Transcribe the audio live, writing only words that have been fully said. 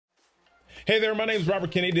Hey there, my name is Robert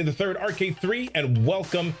Kennedy III, RK3, and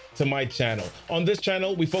welcome to my channel. On this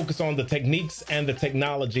channel, we focus on the techniques and the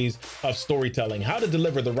technologies of storytelling, how to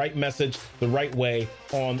deliver the right message the right way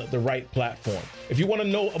on the right platform. If you want to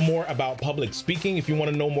know more about public speaking, if you want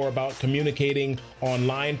to know more about communicating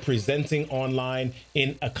online, presenting online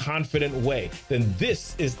in a confident way, then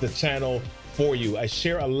this is the channel for you. I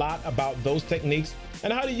share a lot about those techniques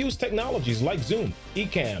and how to use technologies like Zoom,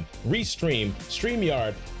 Ecamm, Restream,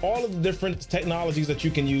 StreamYard, all of the different technologies that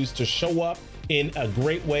you can use to show up in a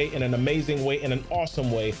great way, in an amazing way, in an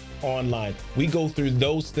awesome way online. We go through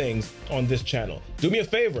those things on this channel. Do me a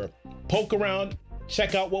favor, poke around,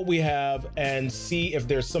 check out what we have and see if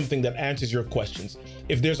there's something that answers your questions.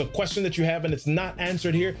 If there's a question that you have and it's not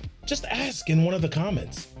answered here, just ask in one of the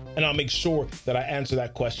comments and I'll make sure that I answer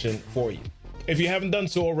that question for you. If you haven't done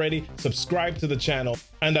so already, subscribe to the channel,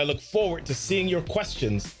 and I look forward to seeing your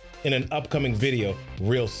questions in an upcoming video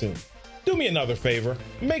real soon. Do me another favor,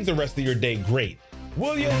 make the rest of your day great,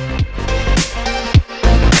 will you?